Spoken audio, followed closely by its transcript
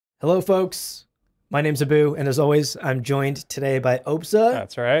Hello, folks. My name's Abu, and as always, I'm joined today by Opsa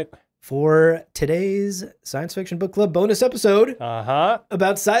That's right. for today's Science Fiction Book Club bonus episode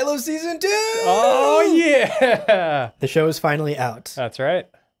about Silo Season 2! Oh, yeah! The show is finally out. That's right.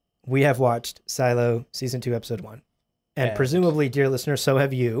 We have watched Silo Season 2, Episode 1. And presumably, dear listeners, so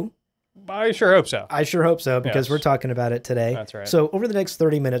have you. I sure hope so. I sure hope so, because Yes. we're talking about it today. That's right. So over the next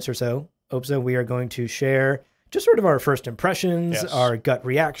 30 minutes or so, Opsa, we are going to share just sort of our first impressions, Yes. our gut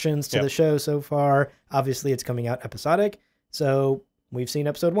reactions to Yep. the show so far. Obviously, it's coming out episodic, so we've seen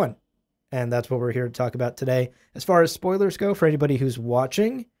episode 1, and that's what we're here to talk about today. As far as spoilers go, for anybody who's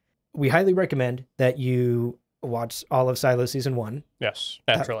watching, we highly recommend that you watch all of Silo Season 1. Yes,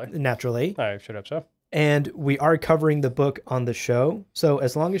 naturally. Naturally. I should hope so. And we are covering the book on the show, so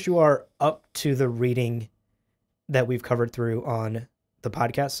as long as you are up to the reading that we've covered through on the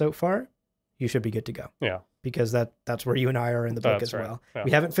podcast so far, you should be good to go. Yeah. Because that's where you and I are in the book That's as right. well. Yeah. We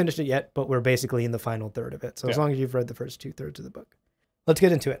haven't finished it yet, but we're basically in the final third of it. So as Yeah. long as you've read the first 2/3 of the book. Let's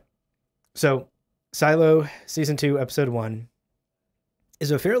get into it. So Silo Season 2, Episode 1 is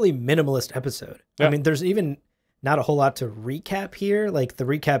a fairly minimalist episode. Yeah. I mean, there's even not a whole lot to recap here. Like, the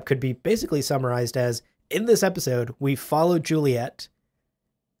recap could be basically summarized as, in this episode, we follow Juliet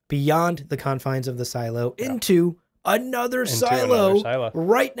beyond the confines of the silo into another silo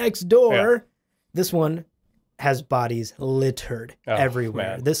right next door. Yeah. This one has bodies littered Oh, everywhere.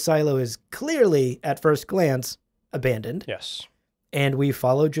 man. This silo is clearly, at first glance, abandoned. Yes. And we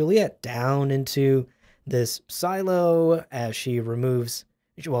follow Juliet down into this silo as she removes,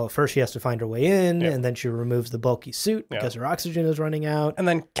 well, first she has to find her way in, Yep. and then she removes the bulky suit because her oxygen is running out. And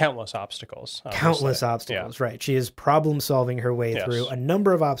then countless obstacles. Countless obstacles, right. She is problem solving her way Yes. through a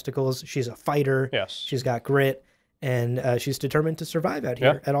number of obstacles. She's a fighter. Yes. She's got grit, and she's determined to survive out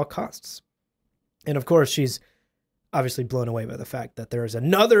here at all costs. And of course, she's obviously blown away by the fact that there is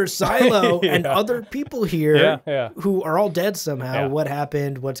another silo and other people here who are all dead somehow. Yeah. What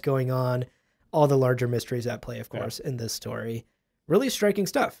happened? What's going on? All the larger mysteries at play, of course, in this story. Really striking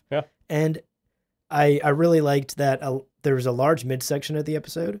stuff. Yeah. And I really liked that there was a large midsection of the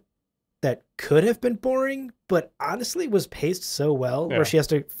episode that could have been boring, but honestly was paced so well, where she has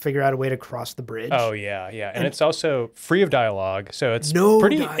to figure out a way to cross the bridge. Oh, yeah, yeah. And it's also free of dialogue, so it's No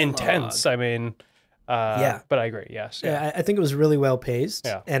pretty dialogue. intense. I mean, but I agree, yes. Yeah, I think it was really well paced.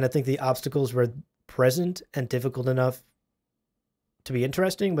 Yeah. And I think the obstacles were present and difficult enough to be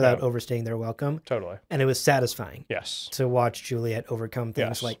interesting without overstaying their welcome. Totally. And it was satisfying Yes. to watch Juliet overcome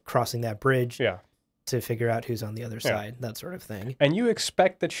things like crossing that bridge to figure out who's on the other side, that sort of thing. And you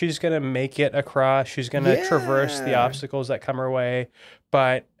expect that she's going to make it across. She's going to traverse the obstacles that come her way.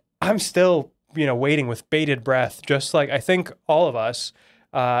 But I'm still, waiting with bated breath, just like I think all of us,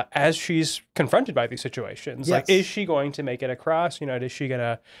 as she's confronted by these situations. Yes. Like, is she going to make it across? Is she going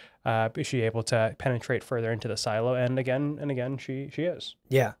to, is she able to penetrate further into the silo? And again, she is.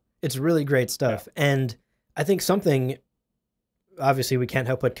 Yeah, it's really great stuff. And I think something, obviously we can't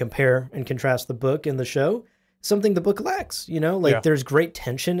help but compare and contrast the book and the show, something the book lacks, there's great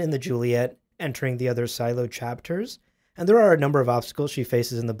tension in the Juliet entering the other silo chapters. And there are a number of obstacles she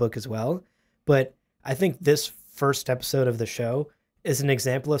faces in the book as well. But I think this first episode of the show is an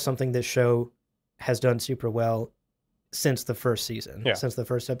example of something this show has done super well since the first season, since the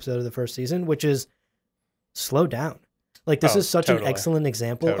first episode of the first season, which is slow down. Like, this is such an excellent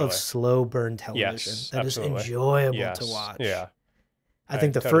example of slow burn television that is enjoyable to watch. Yeah. I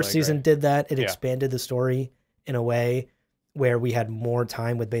think the first season did that. It expanded the story in a way where we had more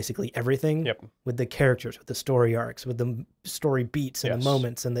time with basically everything, with the characters, with the story arcs, with the story beats and the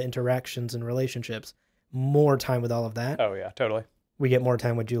moments and the interactions and relationships. More time with all of that. Oh, yeah, totally. We get more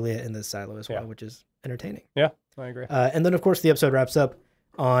time with Juliet in this silo as well, which is entertaining. Yeah, I agree. And then, of course, the episode wraps up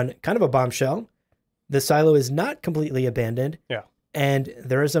on kind of a bombshell. The silo is not completely abandoned. Yeah. And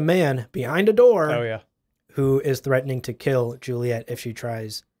there is a man behind a door Oh, yeah. who is threatening to kill Juliet if she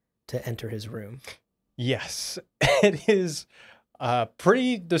tries to enter his room. Yes, it is a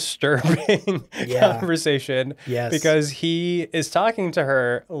pretty disturbing conversation. Yes. Because he is talking to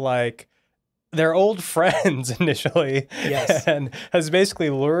her like they're old friends initially. Yes. And has basically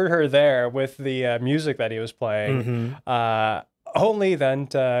lured her there with the music that he was playing. Only then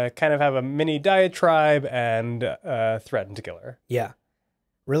to kind of have a mini diatribe and threaten to kill her. Yeah.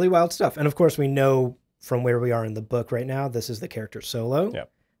 Really wild stuff. And of course, we know from where we are in the book right now, this is the character Solo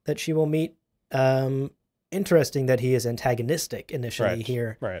that she will meet. Interesting that he is antagonistic initially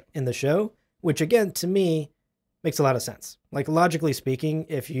here in the show, which again, to me, makes a lot of sense. Like, logically speaking,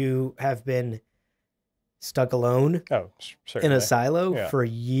 if you have been stuck alone in a silo for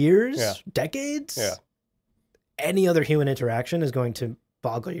years, decades, any other human interaction is going to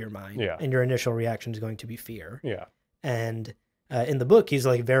boggle your mind. Yeah. And your initial reaction is going to be fear. Yeah. And in the book, he's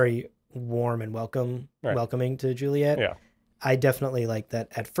like very warm and welcoming to Juliet. Yeah. I definitely like that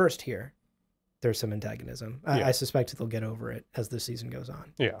at first here. There's some antagonism. Yeah. I suspect they'll get over it as the season goes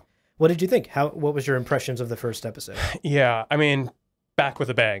on. Yeah. What did you think? What was your impressions of the first episode? Yeah. I mean, back with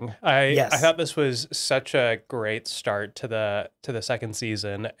a bang. I Yes. thought this was such a great start to the second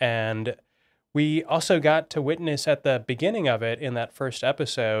season, and we also got to witness at the beginning of it in that first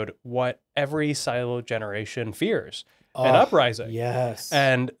episode what every Silo generation fears, an uprising. Yes.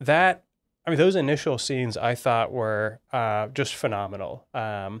 And that, I mean, those initial scenes I thought were just phenomenal.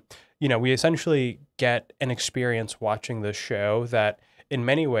 You know, we essentially get an experience watching this show that in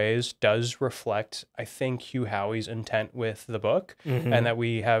many ways does reflect, I think, Hugh Howey's intent with the book, and that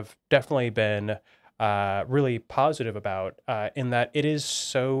we have definitely been really positive about in that it is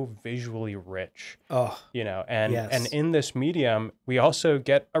so visually rich. Oh, you know, and yes. and in this medium, we also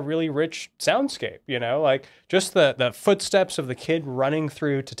get a really rich soundscape, you know, like just the footsteps of the kid running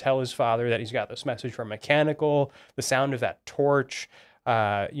through to tell his father that he's got this message from Mechanical, the sound of that torch.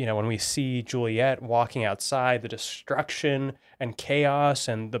 You know, when we see Juliet walking outside, the destruction and chaos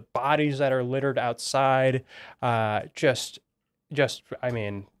and the bodies that are littered outside, just, I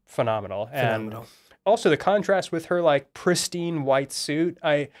mean, phenomenal. And also the contrast with her like pristine white suit.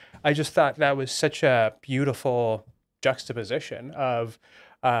 I just thought that was such a beautiful juxtaposition of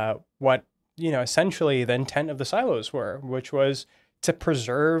what, you know, essentially the intent of the silos were, which was to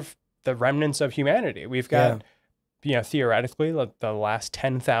preserve the remnants of humanity. We've got, you know, theoretically the last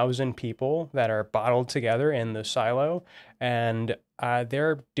 10,000 people that are bottled together in the silo, and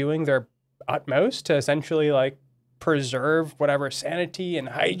they're doing their utmost to essentially like preserve whatever sanity and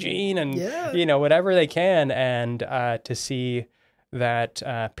hygiene and, you know, whatever they can. And to see that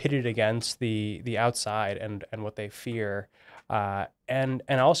pitted against the outside and what they fear. And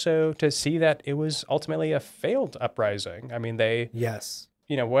also to see that it was ultimately a failed uprising. I mean, they,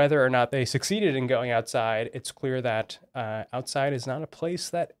 you know, whether or not they succeeded in going outside, it's clear that outside is not a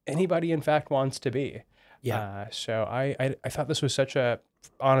place that anybody, in fact, wants to be. So I thought this was such a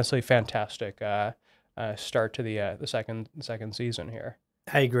honestly fantastic start to the second season here.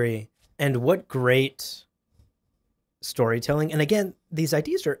 I agree. And what great storytelling. And again, these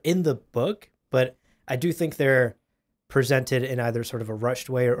ideas are in the book, but I do think they're presented in either sort of a rushed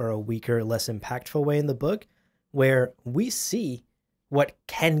way or a weaker, less impactful way in the book, where we see what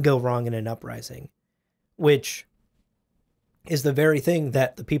can go wrong in an uprising, which is the very thing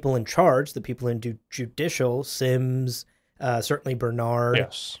that the people in charge, the people in judicial, Sims, certainly Bernard,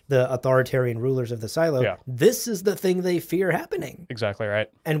 the authoritarian rulers of the silo, this is the thing they fear happening. Exactly right.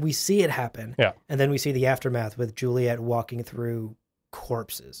 And we see it happen. And then we see the aftermath with Juliet walking through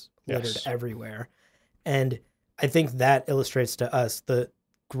corpses littered everywhere. And I think that illustrates to us the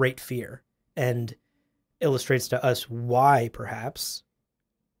great fear and illustrates to us why perhaps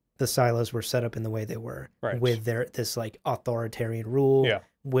the silos were set up in the way they were, with this like authoritarian rule,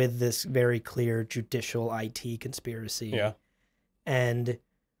 with this very clear judicial IT conspiracy. And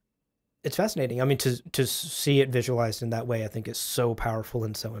it's fascinating. I mean, to see it visualized in that way, I think is so powerful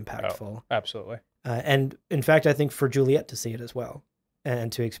and so impactful. Oh, absolutely. And in fact, I think for Juliet to see it as well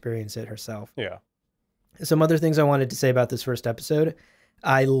and to experience it herself. Some other things I wanted to say about this first episode.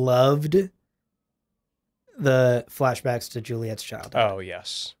 I loved the flashbacks to Juliet's childhood. Oh,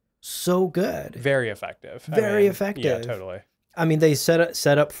 yes. So good. Very effective. Very effective. Yeah, totally. I mean, they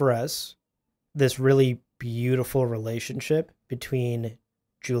set up for us this really beautiful relationship between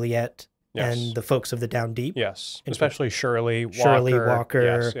Juliet and the folks of the Down Deep. Especially Shirley Walker. Shirley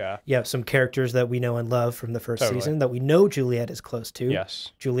Walker. Some characters that we know and love from the first season that we know Juliet is close to.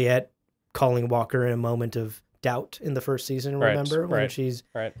 Juliet calling Walker in a moment of doubt in the first season, remember? When she's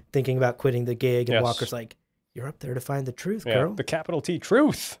thinking about quitting the gig and Walker's like, you're up there to find the truth, girl. The capital T,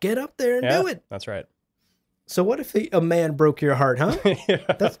 truth. Get up there and do it. That's right. So what if a man broke your heart, huh?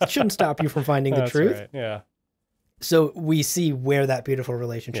 That shouldn't stop you from finding the truth. So we see where that beautiful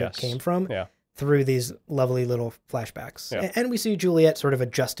relationship came from through these lovely little flashbacks. And we see Juliet sort of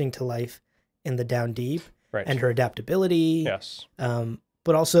adjusting to life in the Down Deep and her adaptability.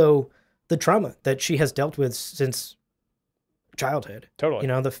 But also the trauma that she has dealt with since childhood. Totally. You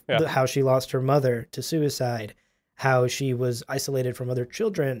know, the how she lost her mother to suicide, how she was isolated from other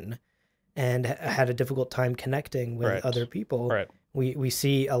children and had a difficult time connecting with other people. We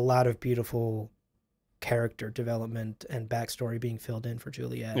see a lot of beautiful character development and backstory being filled in for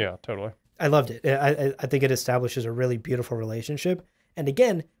Juliet. Yeah, totally. I loved it. I think it establishes a really beautiful relationship. And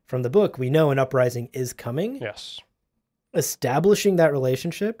again, from the book, we know an uprising is coming. Establishing that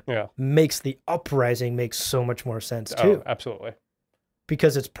relationship makes the uprising make so much more sense too. Oh, absolutely.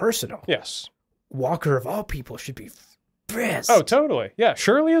 because it's personal. Yes. Walker, of all people, should be pissed. Oh, totally. Yeah.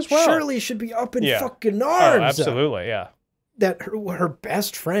 Shirley as well. Shirley should be up in fucking arms. Oh, absolutely. Yeah. That her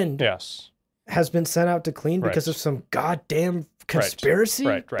best friend has been sent out to clean because of some goddamn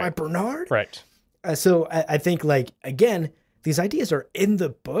conspiracy by Bernard. Right. So I think, like, again, these ideas are in the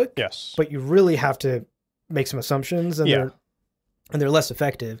book. Yes. But you really have to make some assumptions, and they're less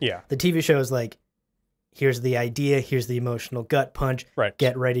effective. Yeah. The TV show is like, here's the idea, here's the emotional gut punch. Right.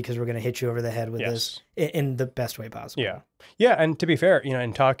 Get ready because we're going to hit you over the head with this in the best way possible. Yeah. Yeah. And to be fair, you know,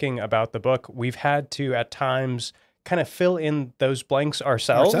 in talking about the book, we've had to at times kind of fill in those blanks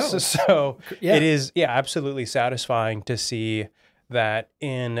ourselves. So it is, absolutely satisfying to see that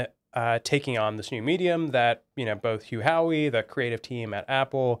in taking on this new medium that, you know, both Hugh Howey, the creative team at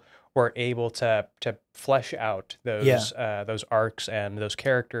Apple, were able to flesh out those arcs and those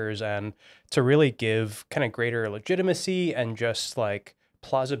characters, and to really give kind of greater legitimacy and just like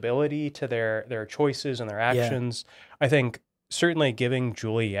plausibility to their choices and their actions. I think certainly giving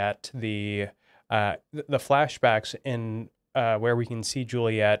Juliet the flashbacks in where we can see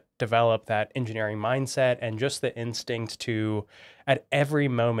Juliet develop that engineering mindset and just the instinct to, at every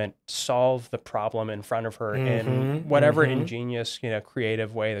moment, solve the problem in front of her in whatever ingenious, you know,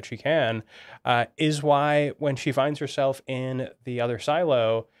 creative way that she can, is why when she finds herself in the other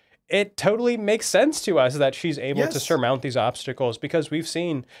silo, it totally makes sense to us that she's able to surmount these obstacles, because we've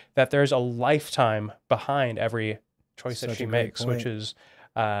seen that there's a lifetime behind every choice that she makes, which is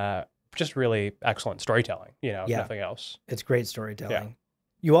just really excellent storytelling, you know, if nothing else. It's great storytelling. Yeah.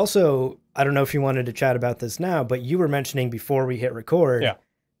 You also, I don't know if you wanted to chat about this now, but you were mentioning before we hit record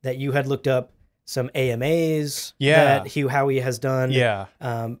that you had looked up some AMAs that Hugh Howey has done. Yeah.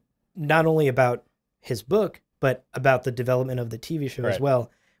 Not only about his book, but about the development of the TV show as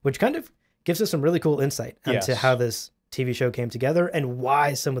well, which kind of gives us some really cool insight into how this TV show came together and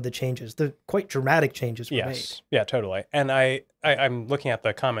why some of the changes, the quite dramatic changes were made. Yeah, totally. And I'm looking at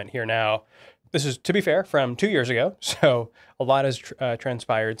the comment here now. This is, to be fair, from 2 years ago, so a lot has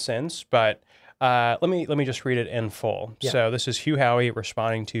transpired since, but let me just read it in full. So this is Hugh Howey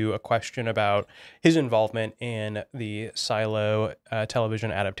responding to a question about his involvement in the Silo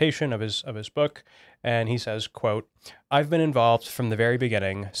television adaptation of his book. And he says, quote, "I've been involved from the very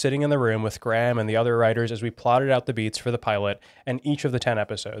beginning, sitting in the room with Graham and the other writers as we plotted out the beats for the pilot and each of the 10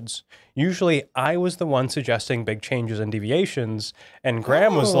 episodes. Usually I was the one suggesting big changes and deviations, and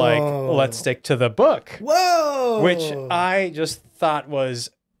Graham was like, let's stick to the book." Whoa! Which I just thought was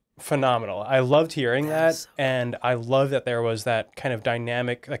phenomenal. I loved hearing that, and I love that there was that kind of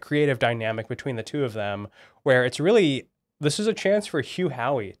dynamic, a creative dynamic between the two of them, where it's really, this is a chance for Hugh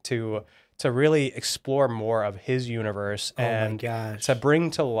Howey to really explore more of his universe and to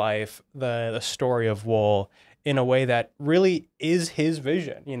bring to life the story of Wool in a way that really is his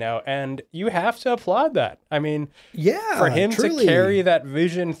vision, you know, and you have to applaud that. I mean, for him to carry that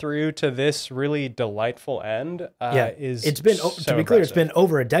vision through to this really delightful end is it's been, so to be clear, it's been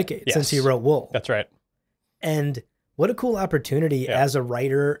over a decade since he wrote Wool. That's right. And what a cool opportunity as a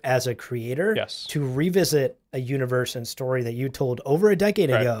writer, as a creator, to revisit a universe and story that you told over a decade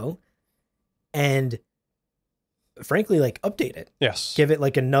ago, and frankly, like, update it. Give it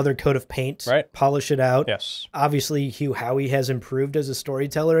like another coat of paint, polish it out. Obviously, Hugh Howey has improved as a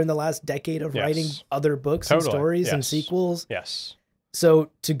storyteller in the last decade of writing other books and stories and sequels. So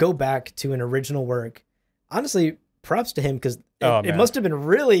to go back to an original work, honestly, props to him, because it must have been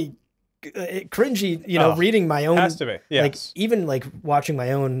really cringy, you know, reading my own, has to be. Like, even like watching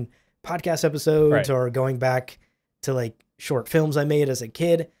my own podcast episodes or going back to like short films I made as a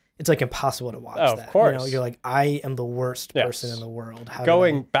kid. It's like impossible to watch that. Of course. You know, you're like, I am the worst person in the world. How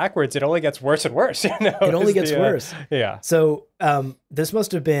going backwards, it only gets worse and worse. You know? It only gets worse. Yeah. So this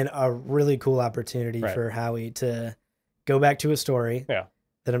must have been a really cool opportunity for Howey to go back to a story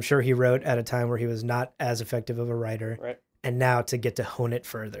that I'm sure he wrote at a time where he was not as effective of a writer. And now to get to hone it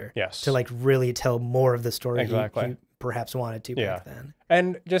further. To like really tell more of the story he perhaps wanted to back then.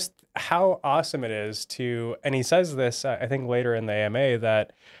 And just how awesome it is to, and he says this, I think later in the AMA,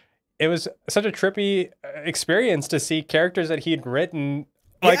 that it was such a trippy experience to see characters that he'd written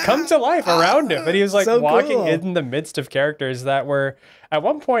like come to life around him. And he was like walking in the midst of characters that were at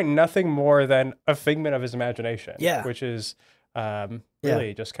one point nothing more than a figment of his imagination. Which is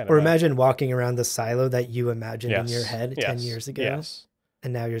really just kind of. Or imagine walking around the silo that you imagined in your head 10 years ago.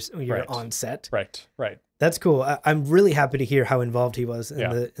 And now you're on set. That's cool. I'm really happy to hear how involved he was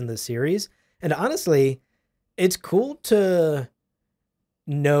in the series. And honestly, it's cool to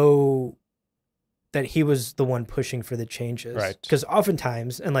know that he was the one pushing for the changes. Because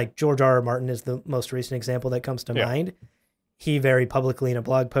oftentimes, and like George R.R. Martin is the most recent example that comes to mind, he very publicly in a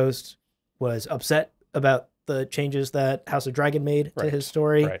blog post was upset about the changes that House of Dragon made to his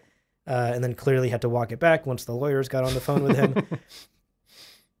story, and then clearly had to walk it back once the lawyers got on the phone with him.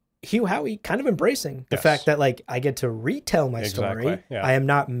 Hugh Howey kind of embracing the fact that, like, I get to retell my story. Yeah. I am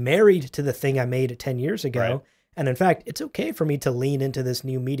not married to the thing I made 10 years ago. Right. And in fact, it's okay for me to lean into this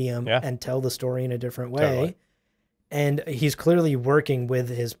new medium and tell the story in a different way. Totally. And he's clearly working with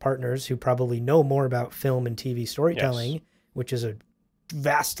his partners who probably know more about film and TV storytelling, which is a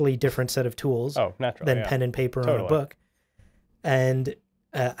vastly different set of tools than pen and paper on a book. And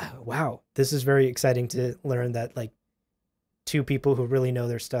wow, this is very exciting to learn that, like, two people who really know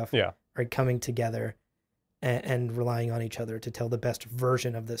their stuff are coming together and relying on each other to tell the best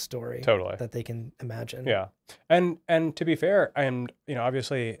version of this story that they can imagine. Yeah. And to be fair, and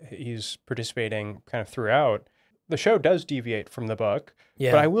obviously he's participating kind of throughout. The show does deviate from the book,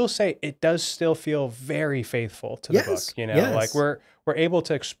 but I will say it does still feel very faithful to the book. Like we're able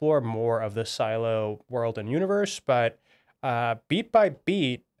to explore more of the Silo world and universe, but beat by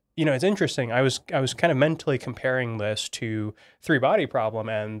beat, it's interesting. I was kind of mentally comparing this to Three Body Problem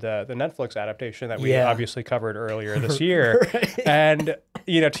and the Netflix adaptation that we obviously covered earlier this year. And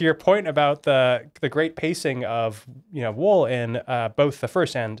to your point about the great pacing of Wool in both the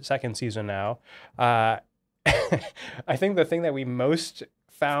first and second season now, I think the thing that we most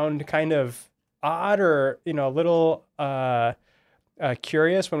found kind of odd or a little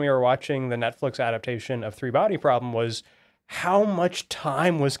curious when we were watching the Netflix adaptation of Three Body Problem was how much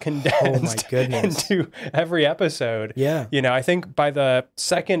time was condensed into every episode. Yeah. I think by the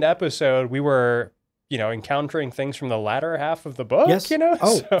second episode, we were, encountering things from the latter half of the book,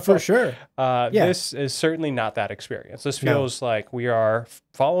 for sure. This is certainly not that experience. This feels like we are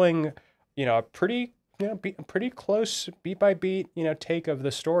following, a pretty close beat by beat, take of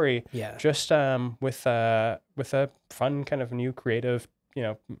the story. Yeah. Just with a fun kind of new creative,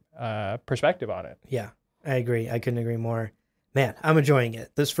 perspective on it. Yeah, I agree. I couldn't agree more. Man, I'm enjoying it.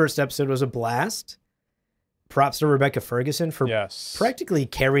 This first episode was a blast. Props to Rebecca Ferguson for practically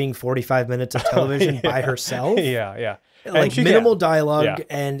carrying 45 minutes of television by herself. Yeah. Like minimal dialogue,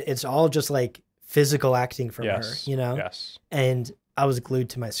 and it's all just like physical acting from her, Yes. And I was glued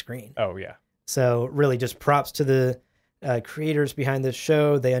to my screen. Oh, yeah. So really just props to the creators behind this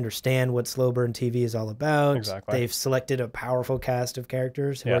show. They understand what slow burn TV is all about. Exactly. They've selected a powerful cast of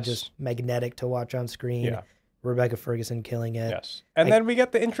characters who are just magnetic to watch on screen. Yeah. Rebecca Ferguson killing it. Yes. And then we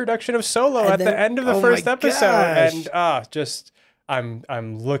get the introduction of Solo at the end of the first episode. And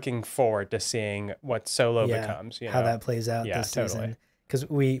I'm looking forward to seeing what Solo becomes. How that plays out this season. Because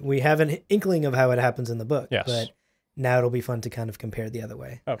we have an inkling of how it happens in the book. Yes. But now it'll be fun to kind of compare the other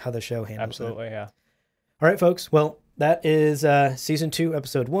way, how the show handles it. Absolutely, yeah. All right, folks. Well, that is season 2,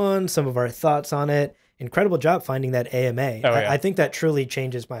 episode 1. Some of our thoughts on it. Incredible job finding that AMA. I think that truly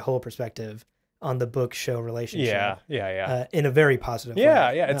changes my whole perspective on the book show relationship. Yeah. In a very positive way.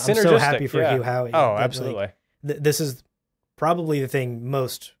 Yeah. It's synergistic. I'm so happy for Hugh Howey. Oh, absolutely. This is probably the thing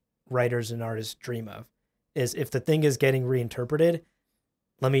most writers and artists dream of, is if the thing is getting reinterpreted,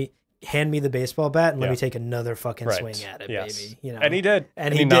 hand me the baseball bat and let me take another fucking swing at it, baby. And he did.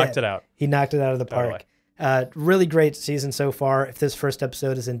 And he knocked it out. He knocked it out of the park. Really great season so far. If this first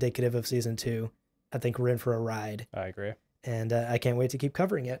episode is indicative of season 2, I think we're in for a ride. I agree. And I can't wait to keep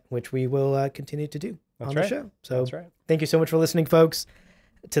covering it, which we will continue to do on the show. So thank you so much for listening, folks,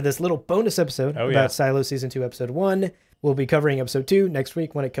 to this little bonus episode about Silo Season 2, Episode 1. We'll be covering Episode 2 next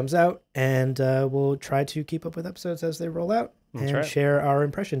week when it comes out, and we'll try to keep up with episodes as they roll out and share our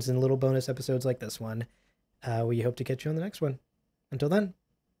impressions in little bonus episodes like this one. We hope to catch you on the next one. Until then.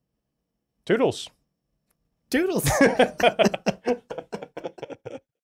 Toodles. Toodles.